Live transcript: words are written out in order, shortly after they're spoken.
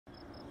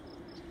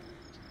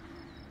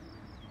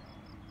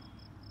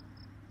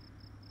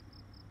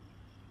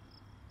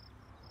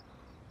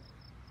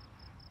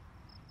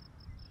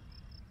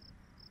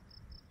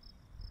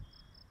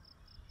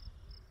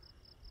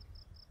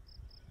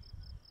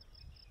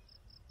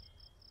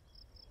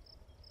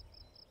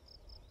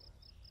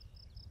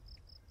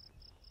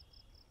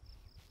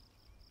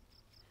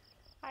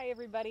Hi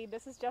everybody,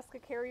 this is Jessica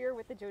Carrier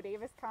with the Joe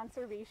Davis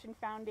Conservation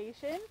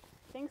Foundation.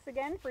 Thanks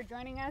again for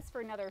joining us for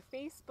another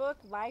Facebook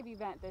Live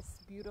event this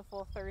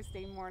beautiful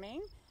Thursday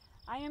morning.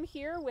 I am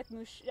here with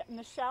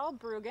Michelle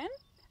Brugan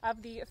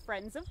of the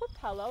Friends of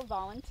Wapello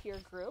volunteer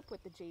group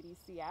with the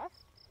JDCF,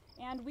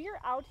 and we are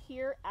out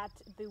here at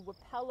the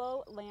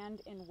Wapello Land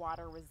and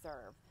Water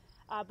Reserve.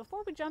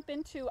 Before we jump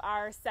into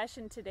our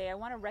session today, I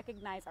want to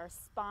recognize our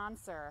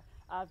sponsor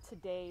of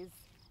today's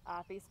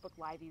Facebook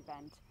Live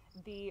event.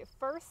 The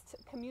First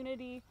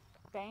Community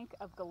Bank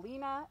of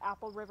Galena,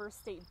 Apple River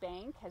State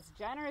Bank, has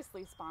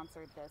generously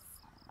sponsored this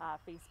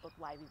Facebook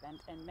Live event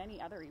and many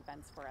other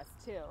events for us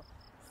too.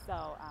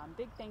 So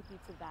big thank you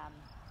to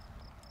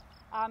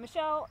them.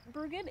 Michelle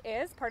Brugan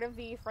is part of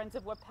the Friends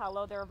of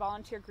Wapello. They're a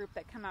volunteer group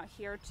that come out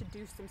here to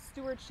do some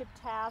stewardship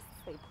tasks.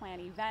 They plan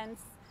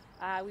events.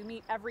 We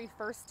meet every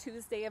first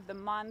Tuesday of the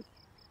month.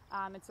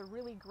 It's a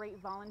really great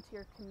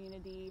volunteer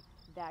community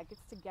that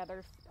gets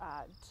together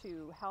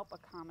to help a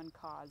common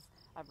cause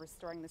of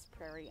restoring this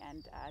prairie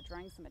and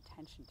drawing some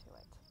attention to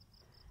it.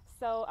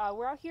 So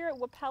we're out here at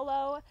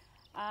Wapello.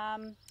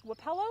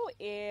 Wapello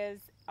is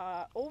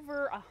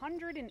over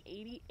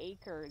 180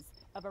 acres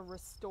of a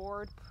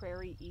restored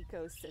prairie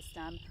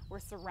ecosystem. We're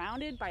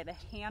surrounded by the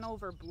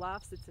Hanover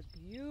Bluffs. It's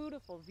a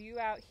beautiful view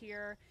out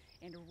here,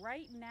 and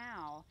right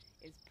now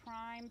is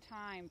prime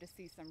time to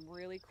see some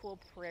really cool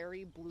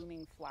prairie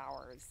blooming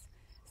flowers.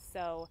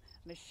 So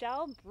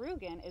Michelle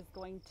Brugan is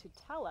going to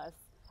tell us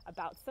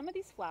about some of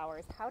these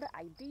flowers, how to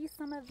ID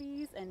some of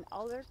these, and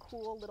other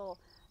cool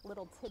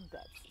little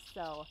tidbits.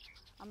 So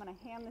I'm going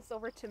to hand this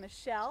over to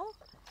Michelle,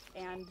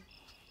 and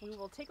we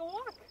will take a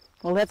walk.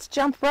 Well, let's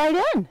jump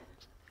right in.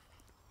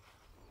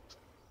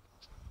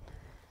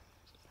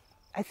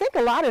 I think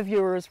a lot of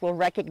viewers will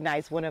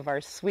recognize one of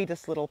our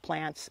sweetest little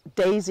plants,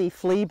 Daisy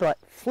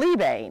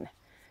Fleabane.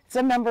 It's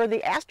a member of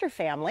the aster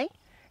family,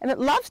 and it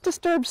loves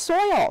disturbed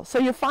soil. So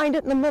you find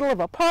it in the middle of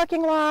a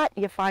parking lot,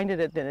 you find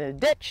it in a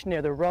ditch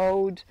near the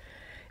road.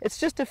 It's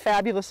just a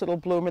fabulous little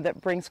bloomer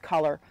that brings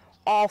color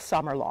all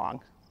summer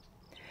long.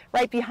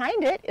 Right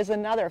behind it is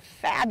another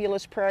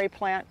fabulous prairie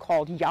plant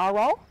called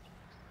yarrow.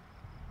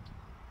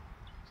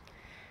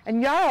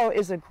 And yarrow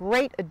is a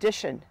great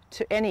addition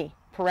to any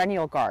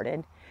perennial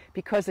garden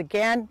because,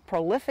 again,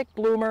 prolific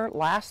bloomer,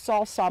 lasts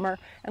all summer.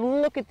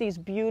 And look at these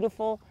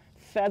beautiful,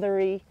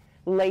 feathery,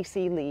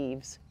 lacy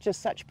leaves.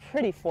 Just such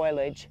pretty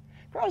foliage.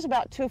 Grows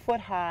about 2 foot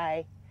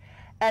high.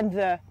 And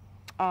the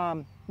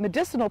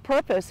medicinal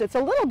purpose, it's a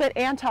little bit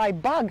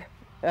anti-bug.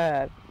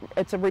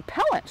 It's a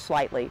repellent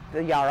slightly,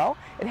 the yarrow.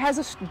 It has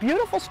a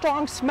beautiful,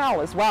 strong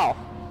smell as well.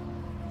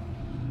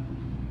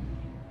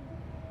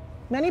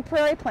 Many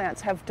prairie plants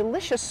have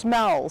delicious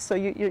smells, so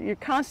you're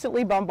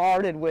constantly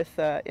bombarded with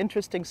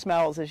interesting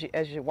smells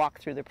as you walk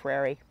through the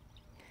prairie.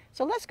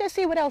 So let's go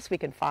see what else we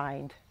can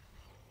find.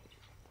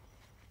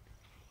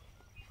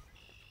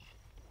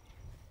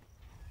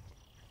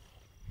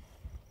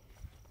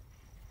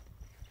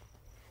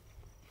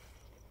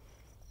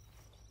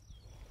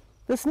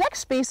 This next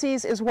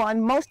species is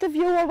one most of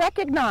you will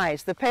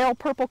recognize, the pale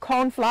purple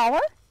coneflower.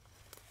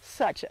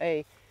 Such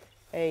a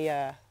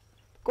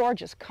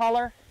gorgeous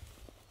color.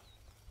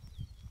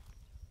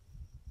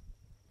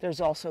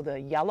 There's also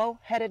the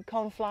yellow-headed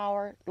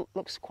coneflower. It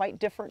looks quite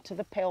different to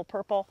the pale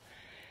purple.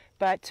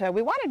 But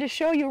we wanted to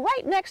show you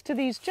right next to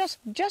these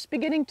just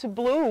beginning to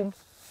bloom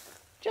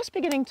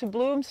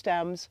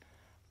stems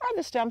are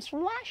the stems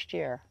from last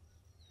year.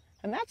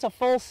 And that's a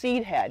full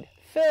seed head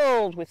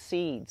filled with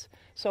seeds.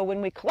 So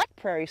when we collect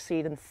prairie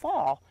seed in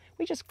fall,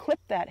 we just clip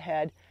that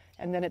head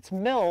and then it's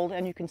milled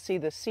and you can see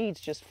the seeds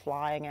just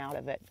flying out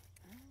of it.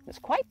 It's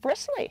quite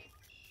bristly.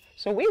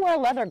 So we wear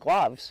leather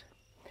gloves.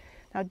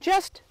 Now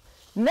just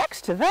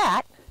next to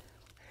that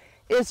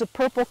is a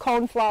purple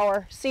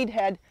coneflower seed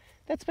head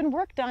that's been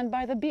worked on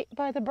by the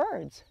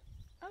birds.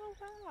 Oh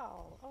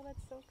wow, oh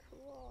that's so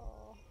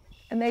cool.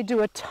 And they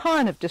do a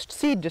ton of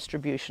seed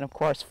distribution, of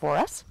course, for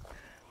us.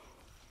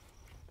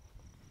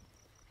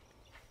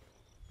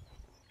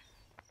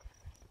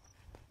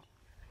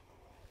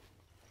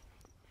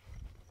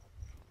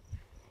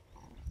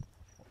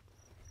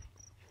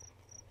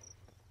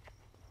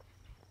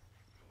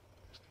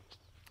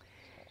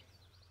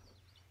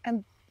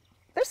 And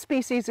this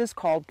species is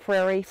called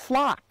prairie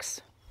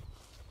phlox.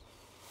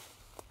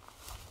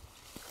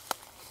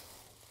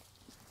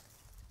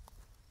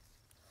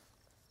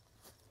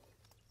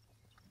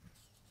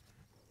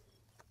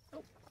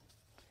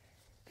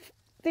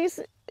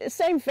 These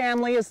same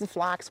family as the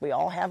phlox we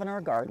all have in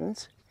our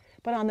gardens,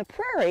 but on the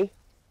prairie,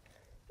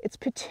 it's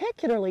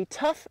particularly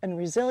tough and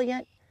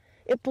resilient.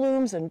 It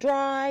blooms in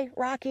dry,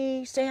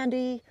 rocky,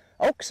 sandy,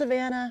 oak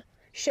savanna,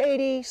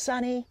 shady,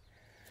 sunny.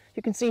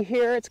 You can see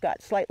here it's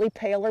got slightly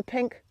paler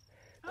pink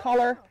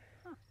color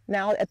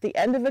now at the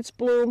end of its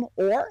bloom,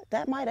 or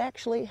that might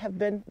actually have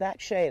been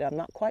that shade. I'm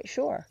not quite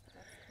sure.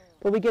 Cool.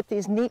 But we get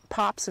these neat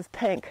pops of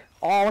pink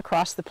all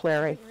across the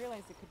prairie. I didn't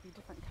realize it could be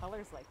different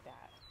colors like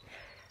that.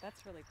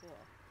 That's really cool.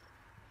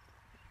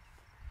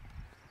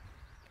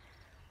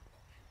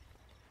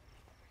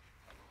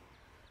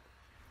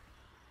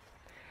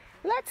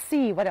 Let's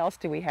see, what else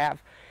do we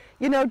have?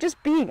 You know,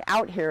 just being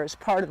out here is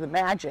part of the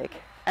magic.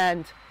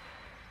 And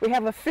we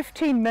have a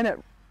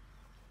 15-minute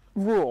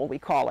rule, we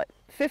call it.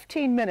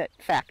 15-minute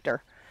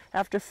factor.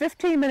 After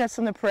 15 minutes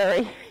on the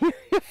prairie,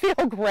 you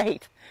feel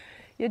great.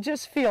 You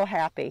just feel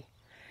happy.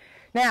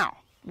 Now,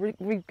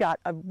 we've got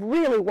a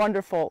really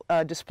wonderful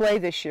display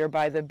this year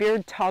by the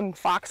beard-tongue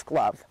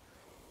foxglove.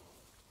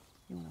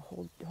 You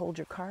want to hold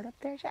your card up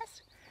there,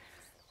 Jess?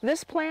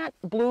 This plant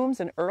blooms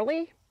in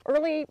early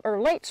or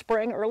late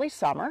spring, early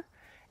summer.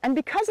 And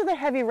because of the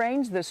heavy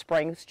rains this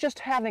spring, it's just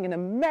having an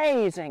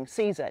amazing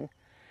season.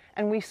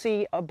 And we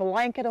see a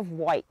blanket of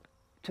white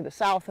to the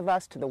south of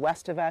us, to the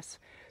west of us.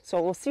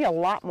 So we'll see a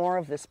lot more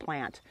of this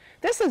plant.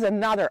 This is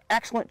another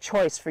excellent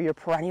choice for your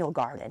perennial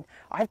garden.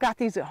 I've got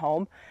these at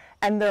home,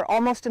 and they're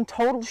almost in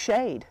total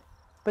shade,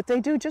 but they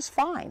do just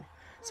fine.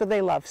 So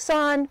they love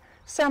sun,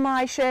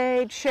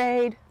 semi-shade,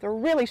 shade. They're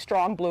really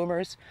strong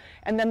bloomers.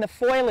 And then the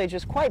foliage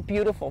is quite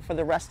beautiful for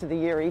the rest of the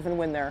year, even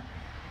when their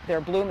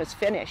bloom is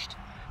finished.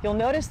 You'll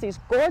notice these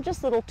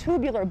gorgeous little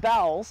tubular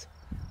bells,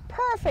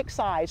 perfect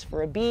size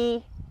for a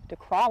bee to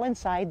crawl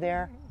inside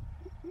there.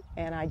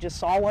 And I just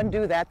saw one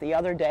do that the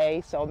other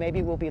day, so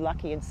maybe we'll be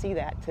lucky and see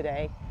that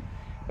today.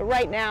 But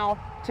right now,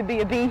 to be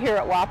a bee here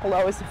at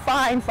Wapello is a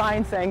fine,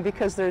 fine thing,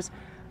 because there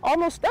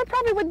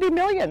probably would be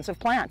millions of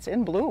plants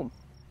in bloom.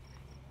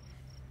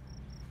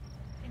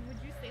 And would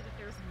you say that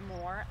there's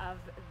more of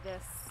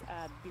this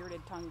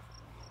bearded tongue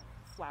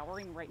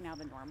flowering right now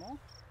than normal?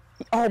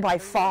 Oh, by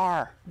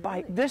far. Really?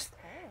 By this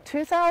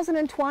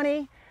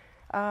 2020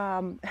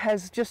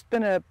 has just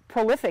been a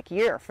prolific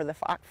year for the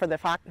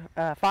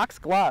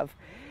foxglove.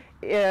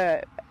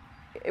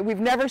 We've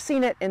never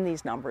seen it in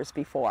these numbers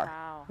before.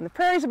 Wow. And the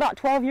prairie's about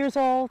 12 years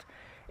old.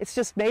 It's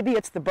just, maybe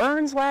it's the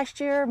burns last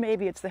year,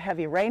 maybe it's the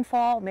heavy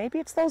rainfall, maybe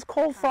it's those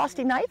cold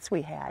frosty nights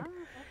we had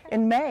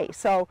in May.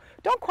 So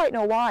don't quite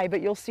know why,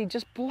 but you'll see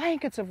just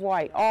blankets of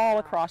white all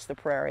across the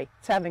prairie.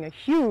 It's having a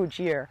huge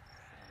year.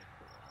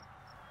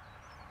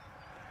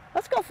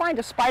 Let's go find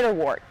a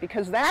spiderwort,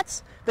 because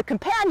that's the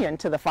companion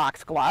to the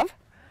foxglove,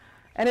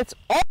 and it's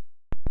all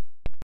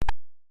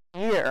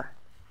year.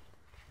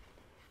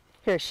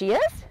 Here she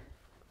is.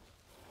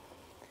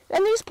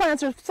 And these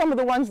plants are some of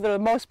the ones that are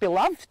most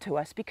beloved to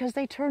us, because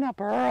they turn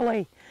up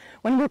early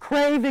when we're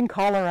craving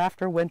color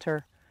after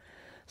winter.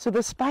 So the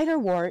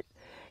spiderwort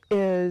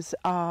is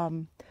a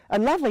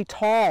lovely,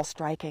 tall,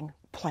 striking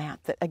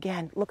plant that,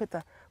 again, look at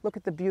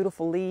the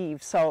beautiful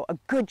leaves. So a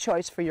good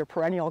choice for your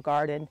perennial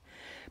garden.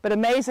 But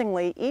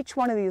amazingly, each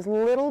one of these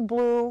little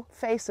blue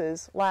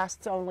faces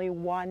lasts only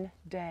 1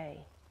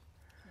 day.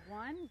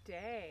 1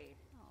 day.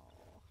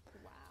 Oh,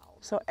 wow.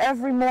 So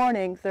every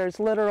morning there's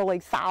literally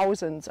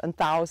thousands and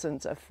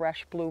thousands of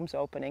fresh blooms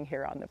opening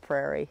here on the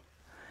prairie.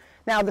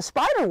 Now, the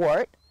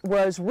spiderwort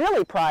was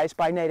really prized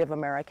by Native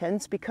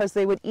Americans because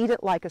they would eat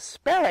it like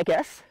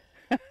asparagus,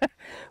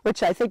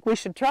 which I think we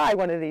should try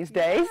one of these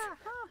days. Yeah.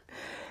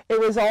 It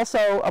was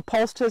also, a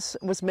poultice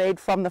was made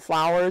from the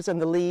flowers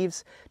and the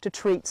leaves to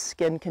treat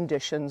skin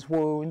conditions,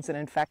 wounds, and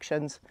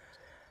infections.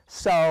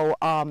 So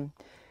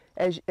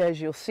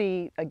as you'll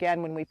see,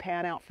 again, when we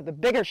pan out for the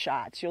bigger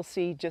shots, you'll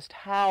see just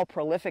how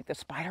prolific the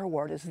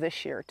spiderwort is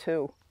this year,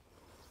 too.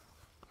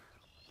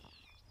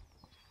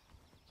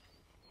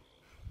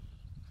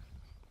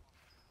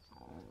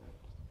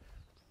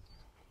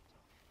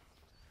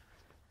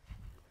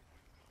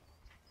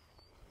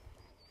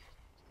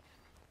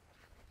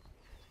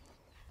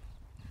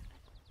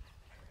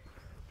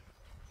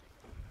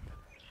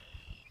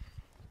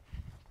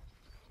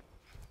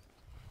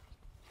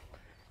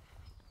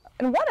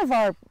 And one of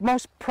our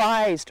most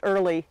prized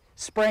early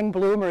spring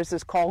bloomers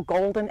is called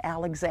Golden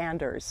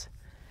Alexanders.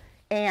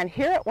 And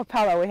here at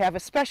Wapello we have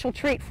a special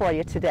treat for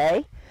you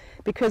today,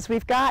 because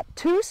we've got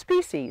 2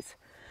 species.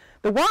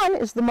 The one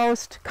is the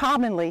most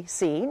commonly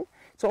seen.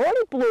 It's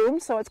already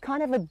bloomed, so it's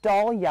kind of a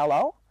dull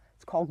yellow.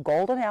 It's called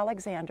Golden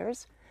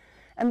Alexanders.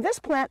 And this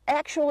plant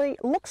actually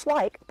looks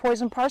like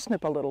poison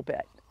parsnip a little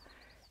bit.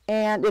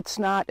 And it's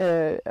not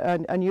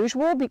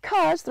unusual,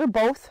 because they're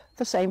both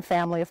the same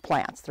family of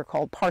plants. They're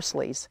called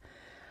parsleys.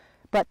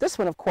 But this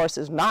one, of course,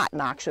 is not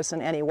noxious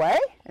in any way.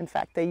 In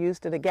fact, they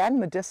used it again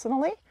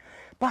medicinally.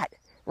 But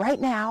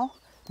right now,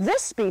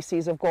 this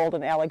species of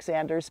Golden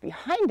Alexanders,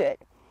 behind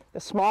it,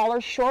 the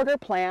smaller, shorter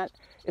plant,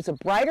 is a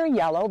brighter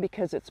yellow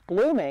because it's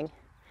blooming.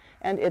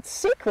 And its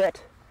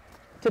secret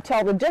to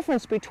tell the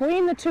difference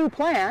between the 2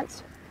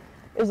 plants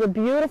is a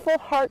beautiful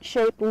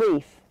heart-shaped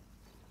leaf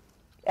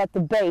at the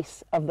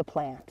base of the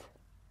plant.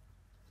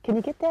 Can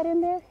you get that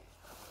in there?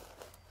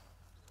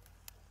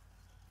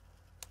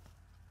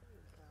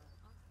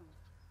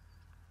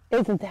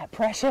 Isn't that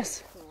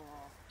precious? Cool.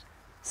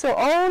 So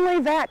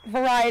only that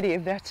variety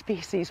of that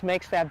species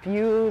makes that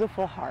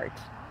beautiful heart.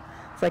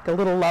 It's like a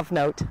little love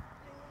note.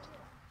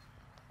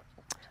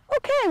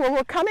 Okay, well,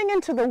 we're coming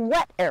into the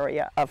wet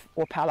area of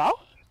Wapello.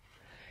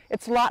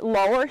 It's a lot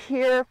lower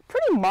here,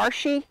 pretty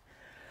marshy.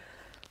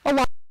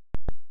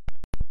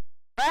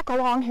 Back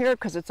along here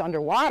because it's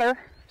underwater,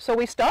 so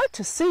we start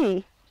to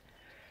see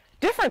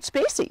different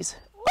species.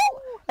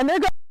 Oh, and there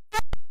goes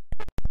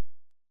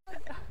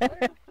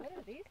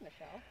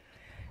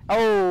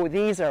Oh,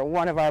 these are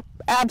one of our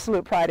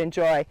absolute pride and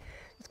joy.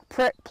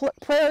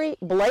 Prairie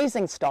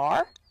blazing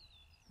star,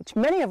 which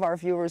many of our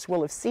viewers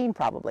will have seen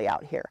probably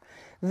out here.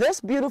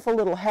 This beautiful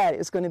little head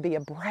is going to be a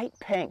bright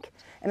pink,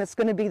 and it's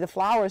going to be, the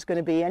flower is going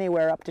to be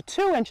anywhere up to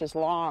 2 inches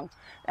long,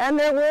 and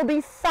there will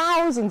be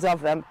thousands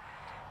of them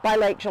by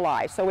late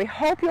July. So we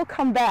hope you'll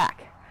come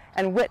back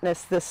and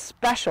witness this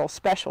special,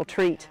 special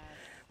treat.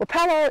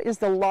 Wapello is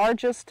the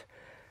largest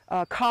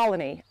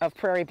colony of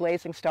prairie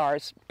blazing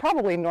stars,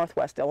 probably in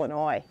northwest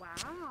Illinois.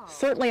 Wow.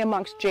 Certainly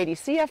amongst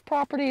JDCF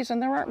properties,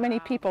 and there aren't many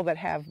people that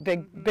have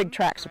big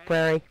tracts of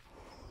prairie.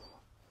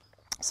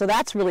 So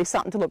that's really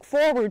something to look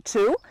forward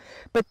to.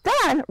 But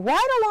then,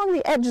 right along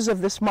the edges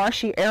of this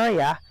marshy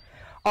area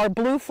are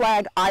blue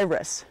flag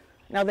iris.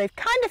 Now they've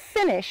kind of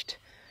finished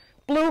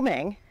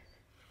blooming,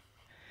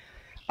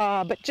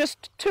 but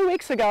just 2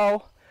 weeks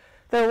ago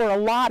there were a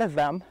lot of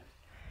them,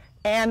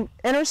 and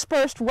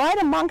interspersed right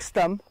amongst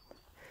them,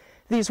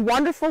 these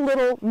wonderful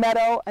little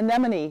meadow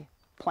anemone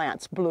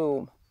plants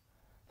bloom.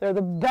 They're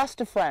the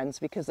best of friends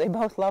because they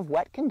both love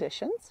wet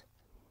conditions.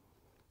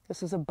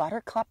 This is a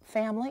buttercup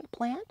family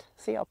plant.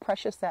 See how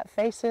precious that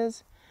face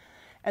is?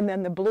 And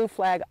then the blue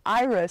flag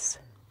iris,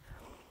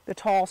 the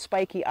tall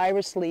spiky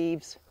iris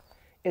leaves,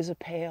 is a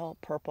pale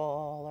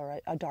purple or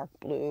a dark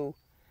blue.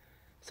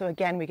 So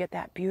again, we get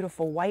that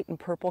beautiful white and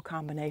purple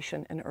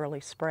combination in early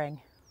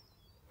spring.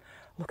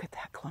 Look at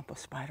that clump of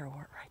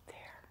spiderwort right there.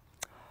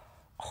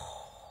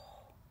 Oh.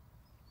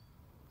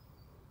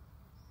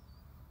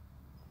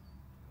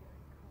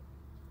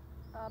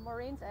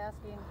 Maureen's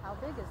asking, how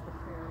big is the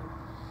prairie?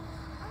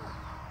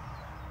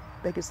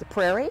 Big as the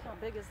prairie? How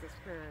big is this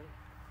prairie?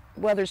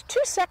 Well, there's 2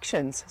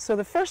 sections. So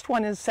the first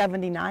one is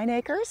 79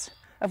 acres,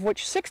 of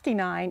which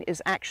 69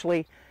 is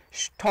actually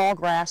tall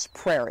grass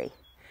prairie.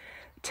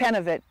 10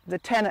 of it,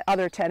 the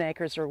other 10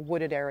 acres are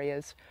wooded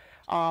areas.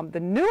 The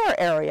newer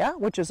area,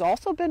 which has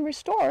also been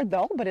restored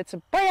though, but it's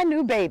a brand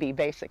new baby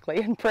basically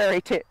in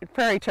prairie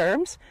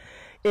terms,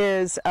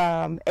 is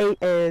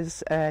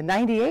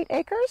 98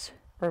 acres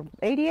or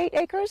 88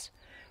 acres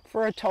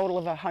for a total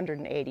of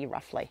 180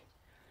 roughly.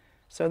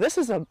 So this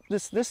is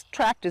this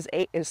tract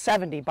is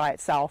 70 by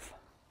itself.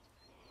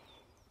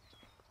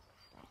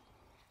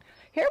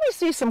 Here we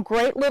see some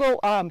great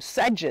little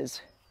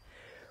sedges,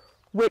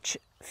 which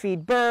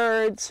feed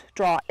birds,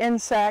 draw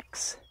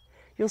insects.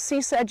 You'll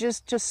see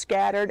sedges just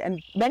scattered,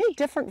 and many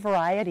different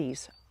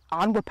varieties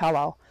on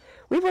Wapello.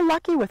 We were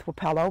lucky with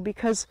Wapello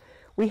because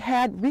we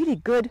had really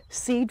good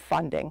seed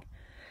funding,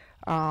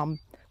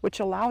 which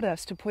allowed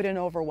us to put in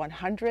over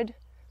 100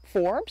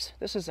 forbs.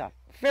 This is a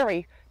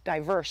very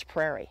diverse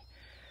prairie.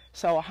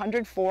 So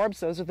 100 forbs,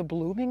 those are the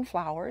blooming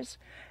flowers,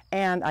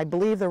 and I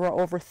believe there were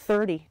over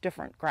 30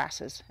 different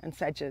grasses and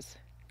sedges.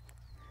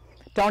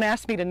 Don't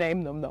ask me to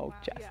name them though,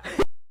 Jess.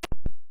 Yeah.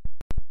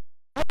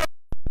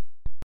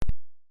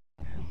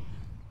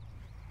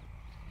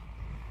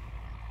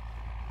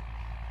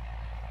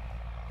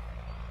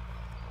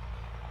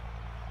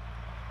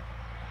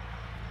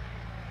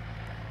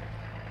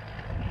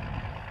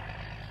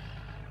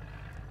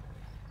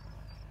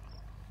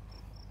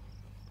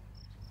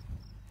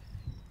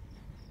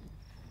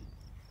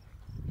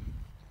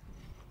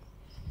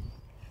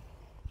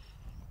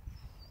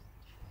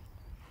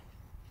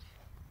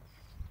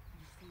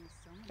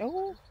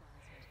 Oh,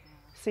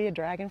 see a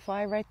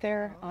dragonfly right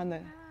there on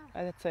the.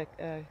 That's a.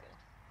 Very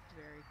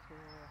cool.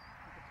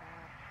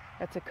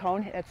 That's a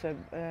cone. That's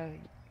a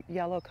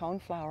yellow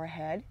coneflower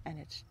head, and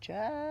it's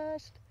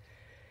just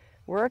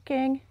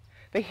working.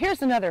 But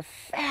here's another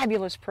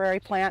fabulous prairie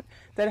plant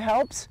that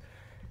helps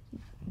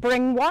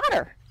bring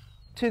water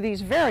to these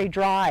very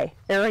dry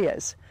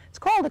areas. It's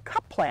called a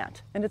cup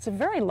plant, and it's a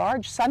very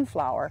large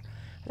sunflower.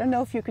 I don't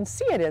know if you can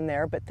see it in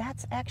there, but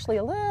that's actually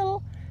a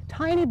little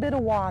tiny bit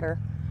of water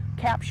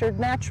captured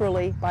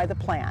naturally by the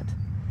plant.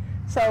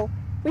 So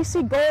we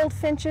see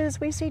goldfinches,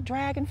 we see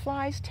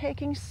dragonflies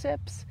taking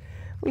sips,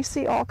 we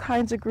see all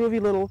kinds of groovy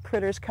little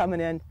critters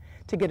coming in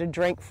to get a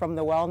drink from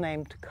the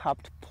well-named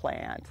cupped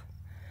plant.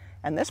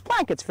 And this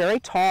plant gets very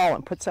tall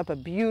and puts up a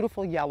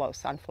beautiful yellow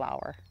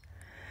sunflower.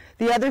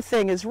 The other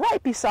thing is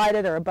right beside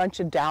it are a bunch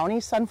of downy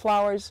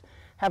sunflowers,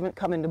 haven't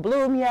come into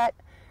bloom yet,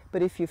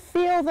 but if you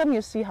feel them,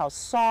 you see how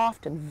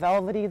soft and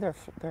velvety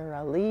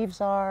their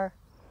leaves are.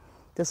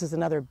 This is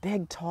another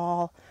big,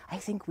 tall, I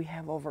think we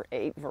have over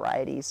 8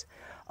 varieties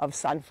of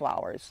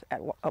sunflowers at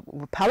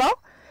Wapello.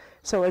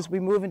 So as we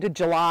move into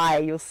July,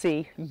 you'll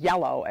see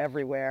yellow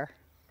everywhere.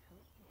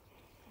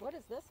 What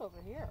is this over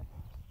here?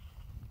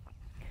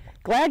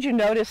 Glad you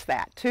noticed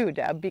that too,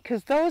 Deb,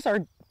 because those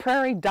are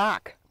prairie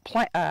dock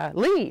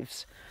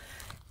leaves.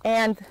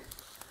 And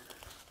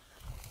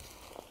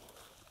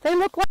they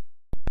look like,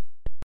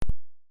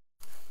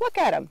 look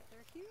at them.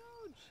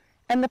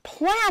 And the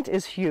plant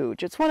is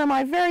huge. It's one of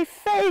my very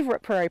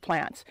favorite prairie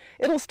plants.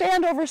 It'll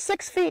stand over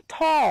 6 feet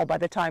tall by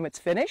the time it's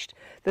finished.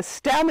 The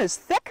stem is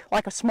thick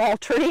like a small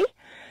tree.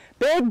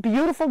 Big,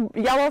 beautiful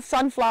yellow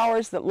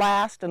sunflowers that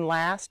last and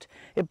last.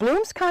 It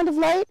blooms kind of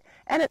late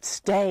and it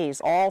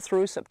stays all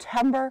through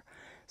September.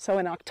 So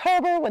in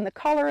October, when the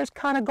color is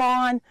kind of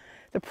gone,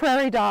 the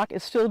prairie dock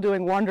is still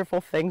doing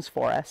wonderful things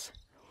for us.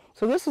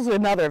 So this is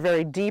another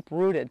very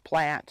deep-rooted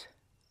plant.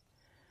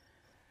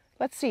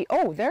 Let's see.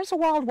 Oh, there's a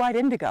wild white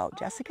indigo.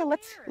 Jessica,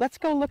 let's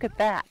go look at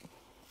that.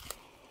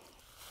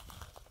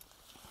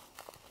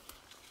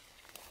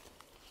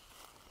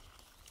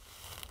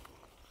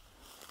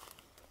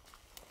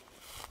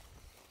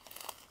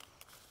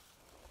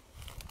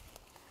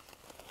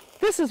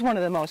 This is one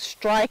of the most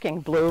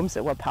striking blooms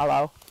at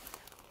Wapello.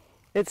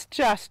 It's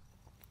just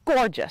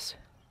gorgeous.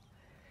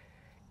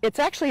 It's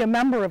actually a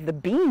member of the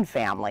bean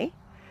family,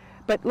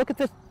 but look at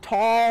the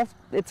tall,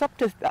 it's up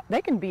to,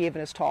 they can be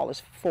even as tall as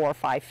 4 or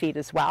 5 feet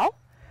as well.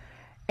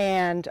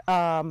 And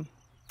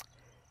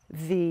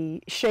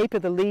the shape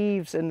of the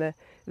leaves and at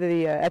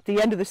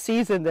the end of the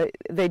season,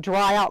 they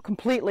dry out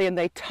completely and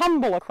they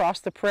tumble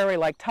across the prairie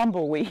like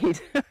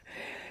tumbleweed.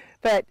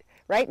 But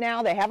right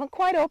now, they haven't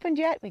quite opened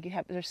yet. We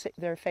have,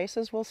 their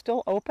faces will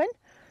still open.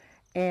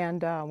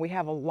 And we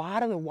have a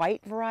lot of the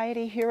white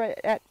variety here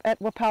at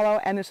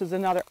Wapello. And this is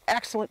another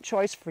excellent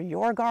choice for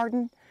your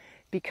garden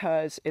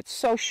because it's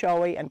so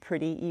showy and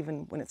pretty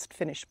even when it's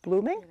finished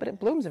blooming. But it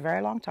blooms a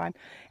very long time.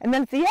 And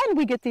then at the end,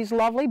 we get these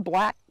lovely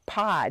black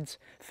pods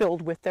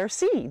filled with their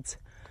seeds.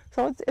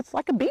 So it's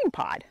like a bean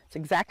pod. It's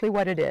exactly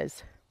what it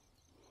is.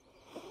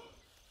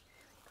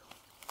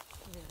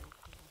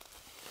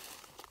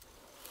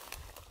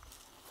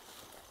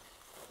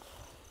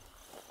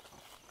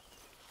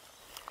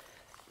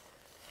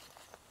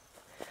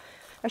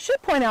 I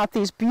should point out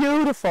these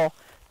beautiful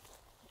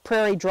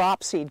prairie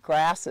dropseed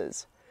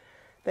grasses.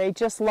 They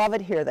just love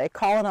it here. They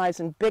colonize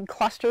in big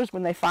clusters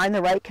when they find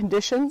the right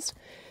conditions.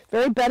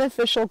 Very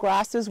beneficial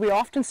grasses. We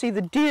often see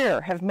the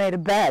deer have made a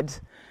bed,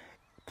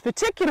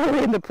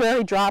 particularly in the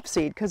prairie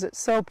dropseed because it's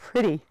so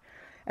pretty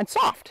and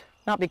soft.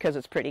 Not because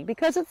it's pretty,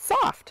 because it's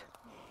soft.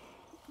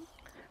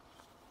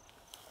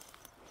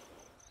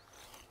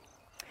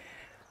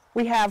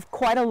 We have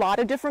quite a lot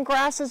of different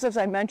grasses, as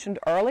I mentioned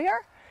earlier.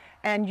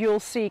 And you'll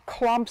see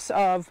clumps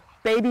of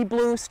baby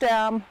blue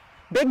stem,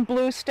 big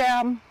blue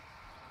stem.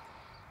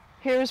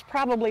 Here's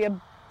probably a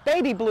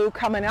baby blue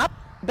coming up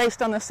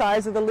based on the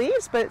size of the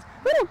leaves, but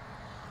little.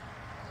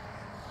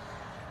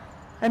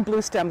 And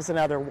blue stem is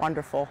another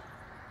wonderful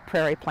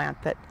prairie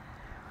plant that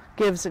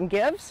gives and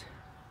gives.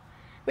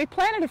 We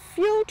planted a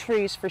few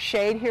trees for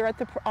shade here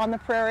on the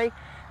prairie,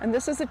 and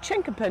this is a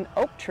chinkapin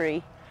oak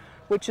tree,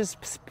 which is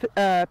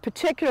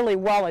particularly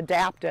well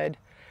adapted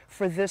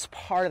for this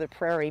part of the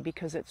prairie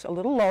because it's a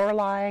little lower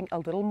lying, a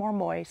little more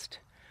moist.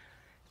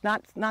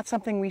 Not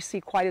something we see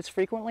quite as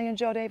frequently in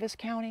Joe Davis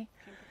County.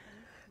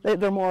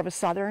 They're more of a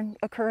southern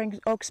occurring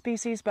oak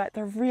species, but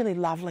they're really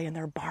lovely and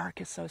their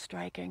bark is so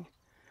striking.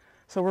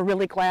 So we're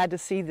really glad to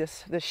see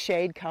this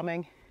shade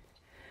coming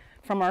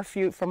from our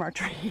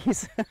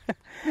trees.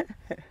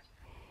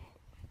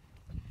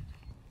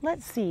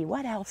 Let's see,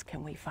 what else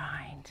can we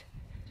find?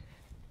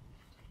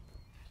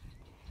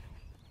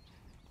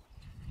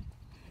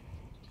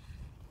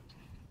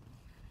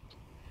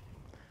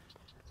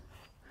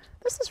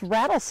 This is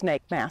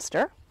rattlesnake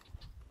master.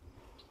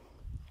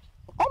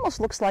 Almost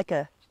looks like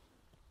an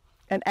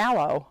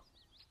aloe,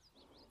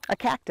 a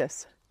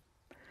cactus.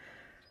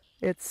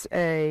 It's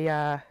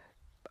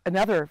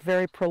another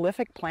very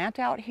prolific plant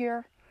out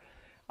here.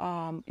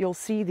 You'll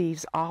see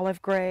these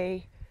olive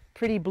gray,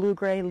 pretty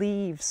blue-gray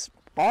leaves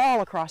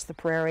all across the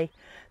prairie.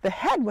 The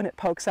head, when it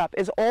pokes up,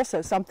 is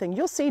also something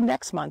you'll see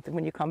next month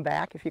when you come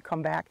back, if you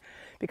come back,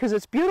 because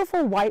it's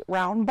beautiful white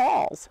round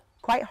balls,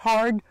 quite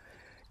hard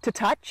to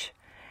touch.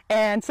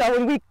 And so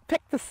when we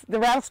picked the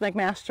rattlesnake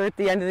master at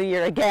the end of the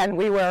year, again,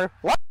 we were,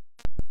 what?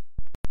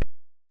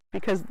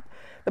 Because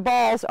the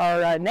balls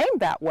are named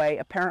that way,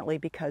 apparently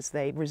because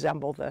they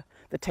resemble the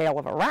tail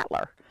of a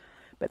rattler.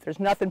 But there's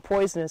nothing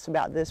poisonous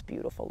about this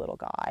beautiful little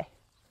guy.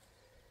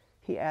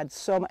 He adds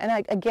so much.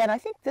 And again, I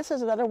think this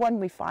is another one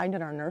we find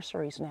in our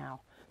nurseries now.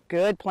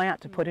 Good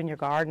plant to put in your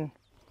garden.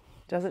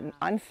 Does it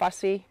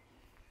unfussy.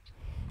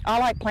 I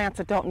like plants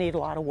that don't need a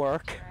lot of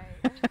work.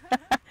 Right.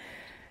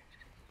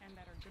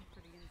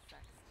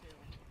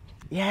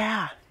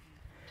 Yeah.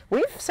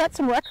 We've set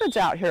some records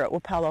out here at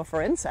Wapello for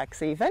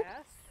insects even.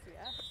 Yes,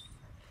 yes.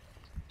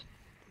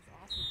 It's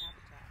awesome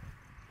habitat.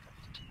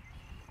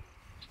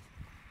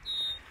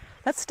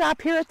 Let's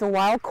stop here at the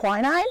wild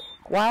quinine,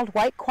 wild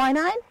white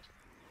quinine.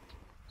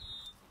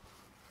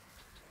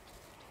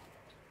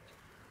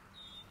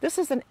 This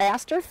is an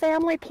aster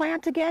family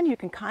plant again. You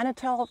can kind of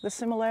tell the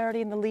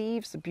similarity in the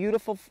leaves, the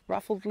beautiful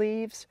ruffled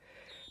leaves.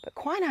 But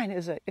quinine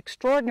is an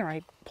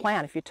extraordinary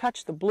plant. If you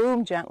touch the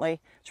bloom gently,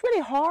 it's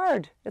really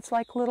hard. It's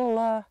like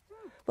little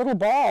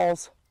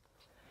balls.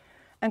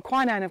 And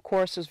quinine, of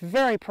course, is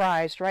very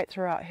prized right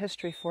throughout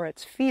history for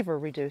its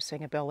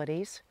fever-reducing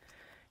abilities.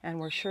 And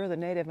we're sure the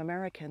Native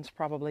Americans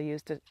probably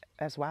used it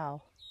as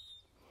well.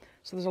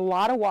 So there's a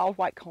lot of wild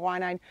white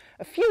quinine.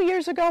 A few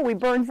years ago, we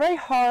burned very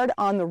hard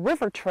on the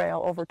river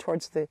trail over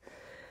towards the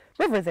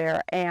river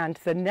there, and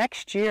the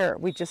next year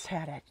we just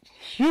had a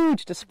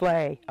huge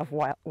display of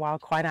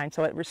wild quinine,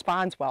 so it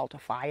responds well to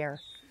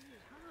fire.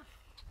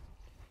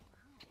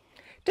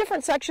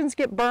 different sections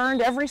get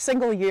burned every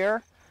single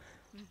year.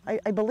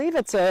 I believe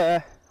it's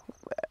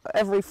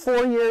every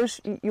 4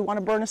 years you want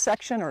to burn a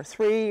section, or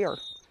 3 or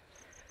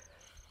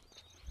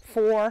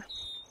 4.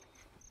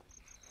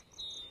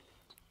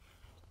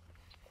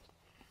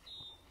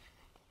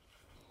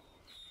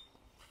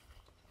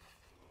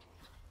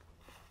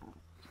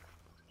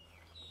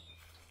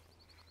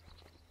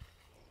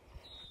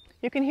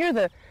 You can hear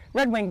the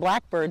red-winged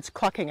blackbirds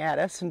clucking at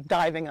us and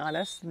diving on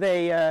us.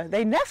 They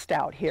nest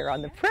out here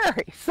on the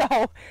prairie, so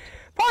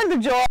part of the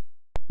joy of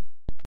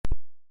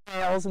the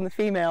males and the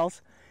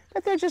females,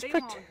 but they're just They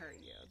won't hurt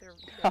you. They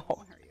No.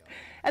 won't hurt you.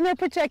 and they're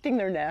protecting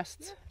their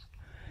nests.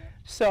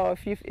 So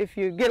if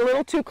you get a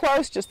little too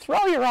close, just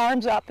throw your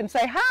arms up and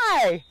say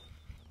hi.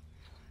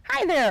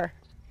 Hi there.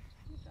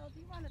 Michelle, do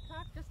you want to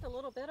talk just a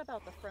little bit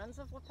about the Friends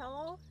of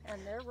Wapello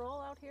and their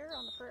role out here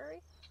on the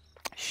prairie?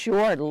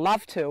 Sure, I'd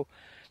love to.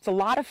 It's a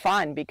lot of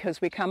fun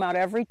because we come out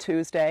every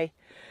Tuesday.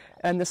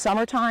 In the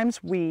summer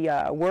times, we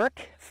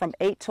work from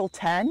 8 till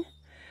 10.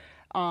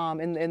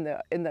 In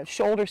the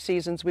shoulder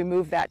seasons, we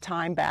move that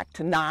time back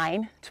to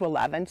 9 to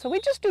 11. So we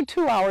just do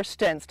 2-hour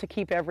stints to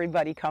keep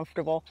everybody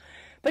comfortable.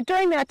 But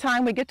during that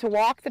time, we get to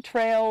walk the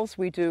trails.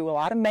 We do a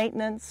lot of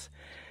maintenance.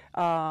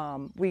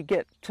 We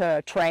get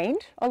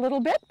trained a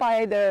little bit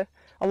by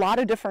a lot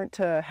of different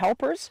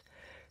helpers.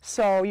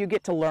 So you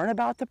get to learn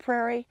about the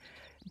prairie.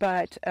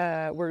 But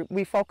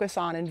we focus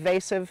on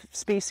invasive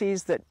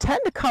species that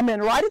tend to come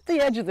in right at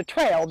the edge of the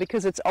trail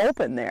because it's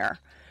open there.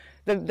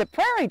 The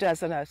prairie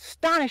does an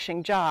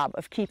astonishing job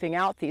of keeping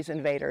out these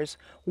invaders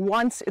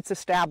once it's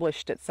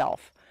established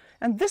itself.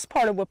 And this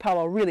part of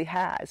Wapello really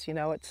has, you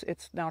know,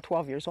 it's now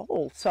 12 years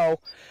old. So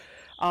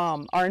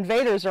our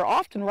invaders are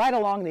often right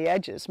along the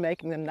edges,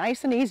 making them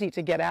nice and easy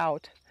to get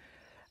out.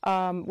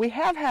 We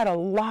have had a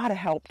lot of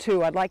help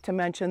too. I'd like to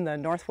mention the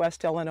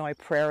Northwest Illinois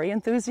prairie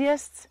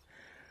enthusiasts.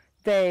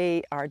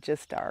 They are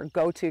just our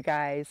go-to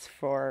guys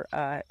for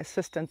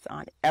assistance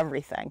on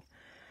everything.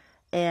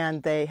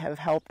 And they have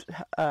helped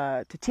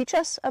to teach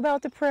us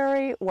about the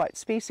prairie, what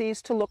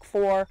species to look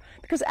for.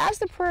 Because as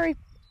the prairie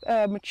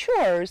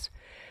matures,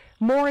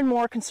 more and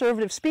more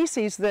conservative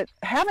species that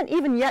haven't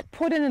even yet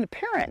put in an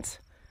appearance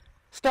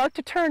start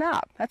to turn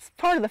up. That's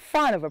part of the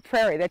fun of a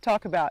prairie. They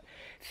talk about,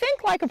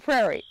 think like a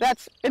prairie.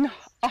 That's in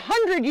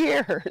 100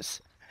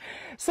 years.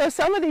 So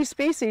some of these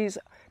species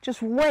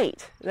just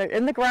wait. They're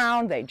in the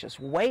ground. They just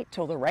wait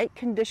till the right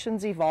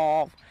conditions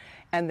evolve,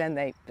 and then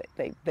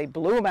they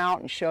bloom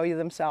out and show you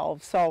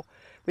themselves. So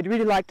we'd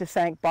really like to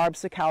thank Barb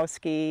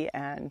Sikowski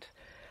and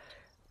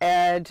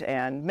Ed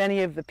and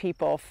many of the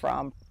people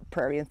from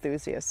Prairie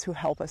Enthusiasts who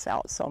help us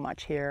out so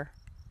much here.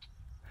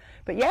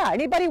 But yeah,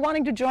 anybody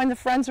wanting to join the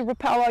Friends of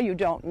Wapello, you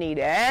don't need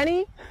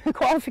any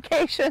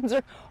qualifications.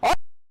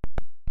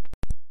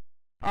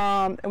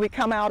 And we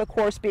come out, of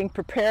course, being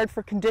prepared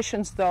for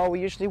conditions, though. We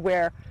usually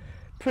wear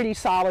pretty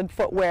solid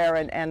footwear,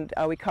 and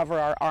we cover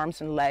our arms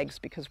and legs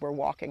because we're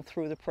walking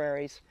through the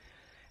prairies.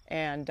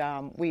 And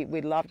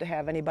we'd love to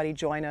have anybody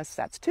join us.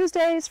 That's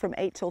Tuesdays from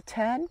 8 till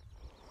 10.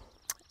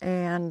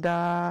 And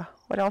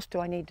what else do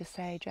I need to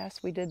say,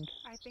 Jess? I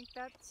think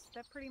that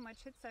pretty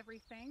much hits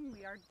everything.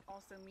 We are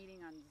also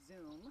meeting on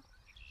Zoom,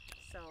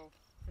 so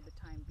for the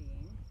time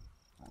being.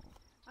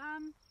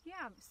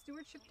 Yeah,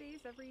 stewardship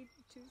days every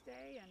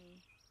Tuesday and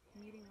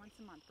meeting once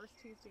a month, first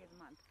Tuesday of the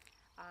month.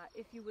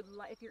 If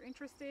you're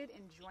interested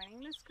in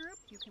joining this group,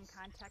 you can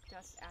contact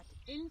us at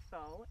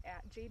info@jdcf.org.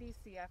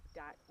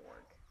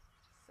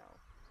 So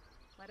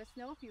let us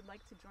know if you'd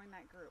like to join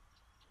that group.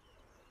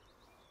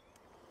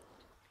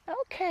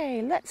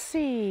 Okay, let's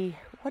see.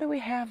 What do we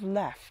have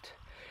left?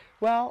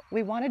 Well,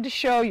 we wanted to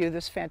show you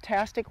this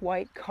fantastic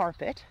white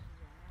carpet.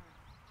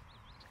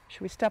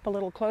 Should we step a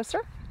little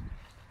closer?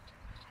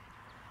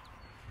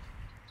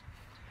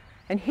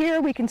 And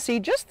here we can see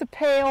just the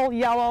pale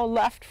yellow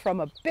left from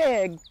a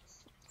big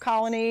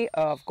colony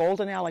of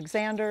golden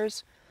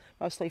Alexanders,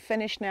 mostly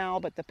finished now,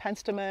 but the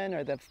penstemon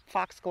or the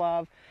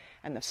foxglove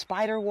and the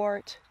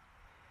spiderwort,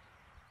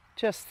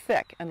 just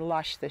thick and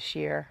lush this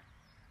year.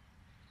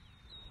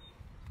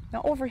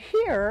 Now over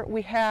here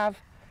we have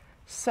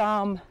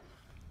some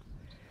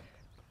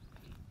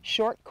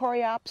short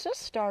coreopsis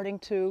starting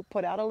to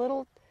put out a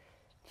little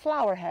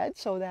flower head,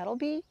 so that'll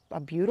be a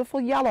beautiful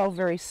yellow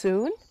very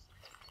soon.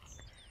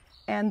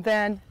 And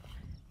then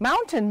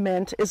mountain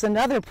mint is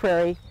another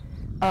prairie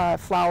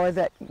flower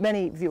that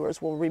many viewers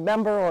will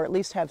remember or at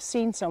least have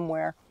seen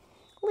somewhere.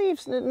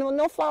 Leaves,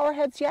 no flower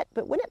heads yet,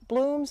 but when it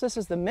blooms, this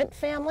is the mint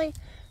family.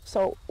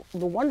 So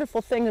the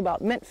wonderful thing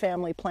about mint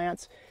family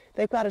plants,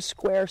 they've got a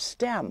square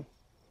stem.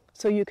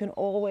 So you can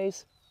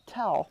always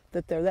tell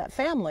that they're that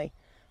family.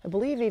 I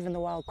believe even the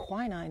wild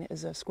quinine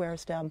is a square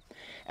stem.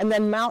 And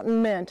then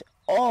mountain mint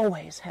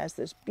always has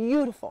this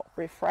beautiful,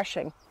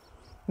 refreshing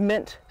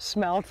mint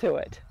smell to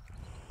it.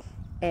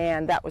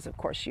 And that was, of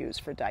course, used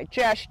for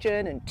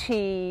digestion and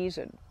teas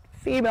and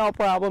female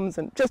problems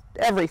and just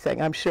everything,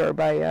 I'm sure,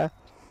 by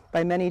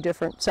many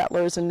different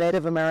settlers and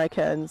Native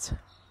Americans.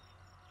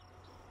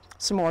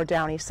 Some more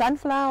downy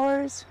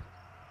sunflowers.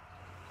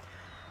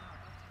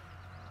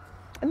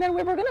 And then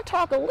we were going to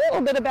talk a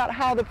little bit about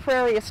how the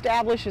prairie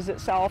establishes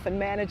itself and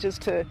manages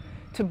to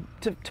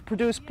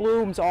produce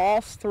blooms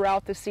all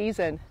throughout the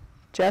season.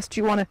 Jess,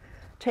 do you want to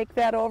take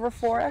that over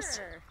for us?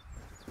 Sure.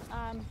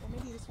 Well,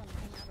 maybe you just want to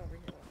hang out over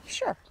here.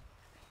 Sure.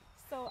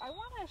 So I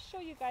want to show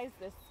you guys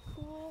this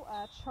cool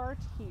chart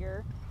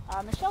here.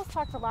 Michelle's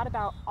talked a lot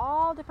about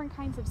all different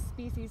kinds of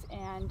species,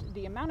 and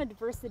the amount of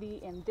diversity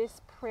in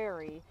this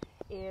prairie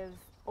is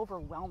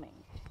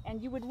overwhelming.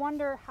 And you would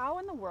wonder, how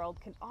in the world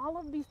can all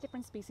of these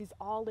different species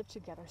all live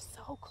together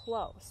so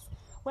close?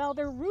 Well,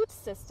 their root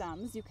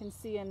systems, you can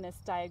see in this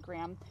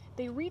diagram,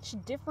 they reach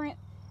different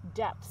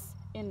depths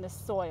in the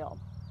soil.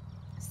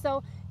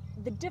 So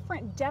the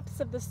different depths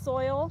of the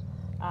soil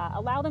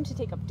allow them to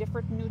take up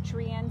different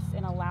nutrients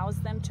and allows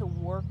them to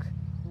work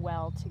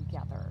well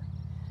together.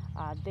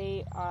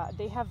 They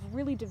have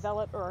really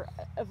developed or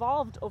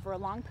evolved over a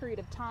long period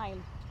of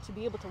time to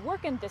be able to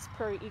work in this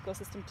prairie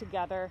ecosystem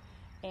together,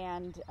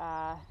 and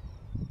our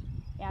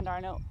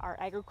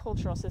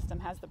agricultural system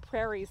has the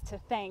prairies to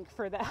thank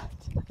for that,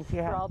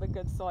 Yeah. for all the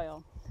good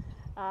soil.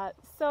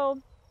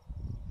 So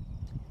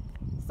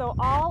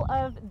all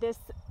of this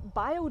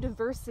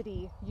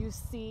biodiversity you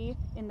see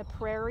in the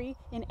prairie,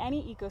 in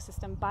any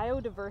ecosystem,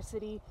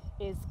 biodiversity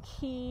is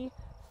key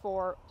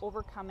for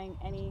overcoming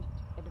any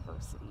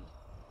adversity.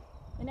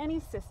 In any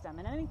system,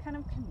 in any kind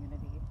of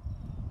community,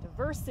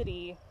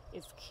 diversity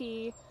is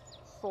key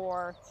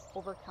for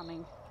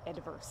overcoming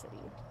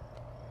adversity.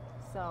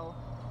 So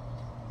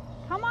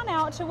come on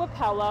out to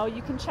Wapello.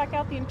 You can check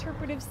out the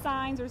interpretive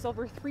signs. There's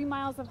over 3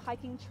 miles of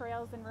hiking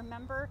trails, and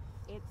remember,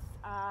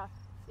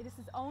 this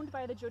is owned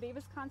by the Joe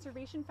Davis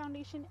Conservation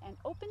Foundation and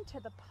open to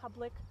the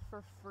public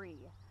for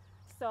free.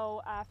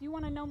 So if you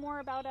want to know more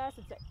about us,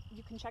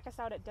 you can check us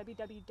out at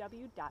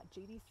www.jdcf.org.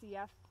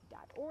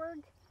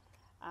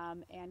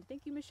 And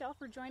thank you, Michelle,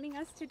 for joining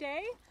us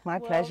today. My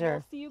pleasure.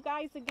 We'll see you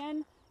guys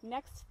again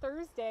next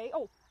Thursday.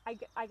 Oh, I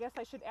guess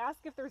I should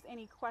ask if there's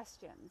any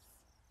questions.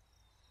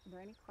 Are there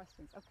any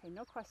questions? Okay,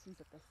 no questions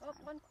at this time.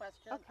 Oh, one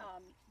question. Okay.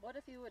 What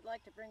if you would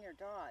like to bring your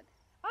dog?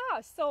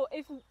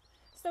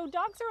 So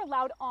dogs are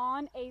allowed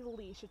on a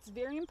leash. It's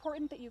very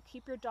important that you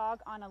keep your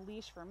dog on a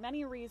leash for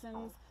many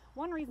reasons.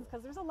 One reason is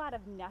because there's a lot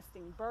of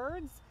nesting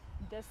birds.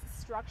 This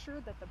structure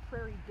that the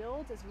prairie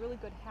builds is really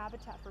good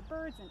habitat for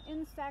birds and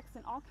insects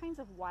and all kinds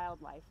of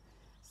wildlife.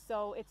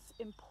 So it's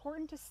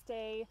important to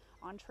stay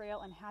on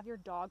trail and have your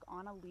dog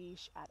on a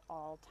leash at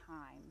all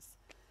times.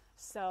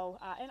 So,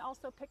 and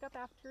also pick up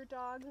after your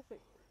dog. If it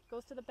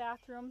goes to the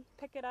bathroom,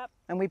 pick it up.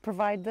 And we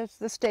provide the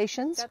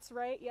stations. That's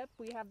right, yep.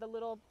 We have the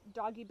little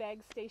doggy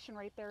bag station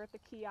right there at the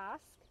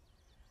kiosk.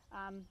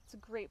 It's a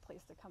great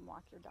place to come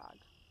walk your dog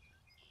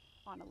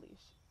on a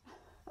leash.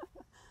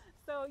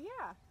 So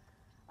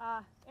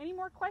yeah, any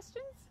more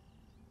questions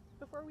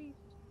before we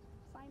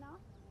sign off?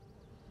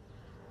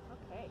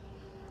 Okay.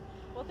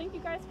 Well, thank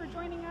you guys for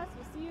joining us.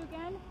 We'll see you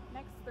again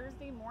next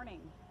Thursday morning.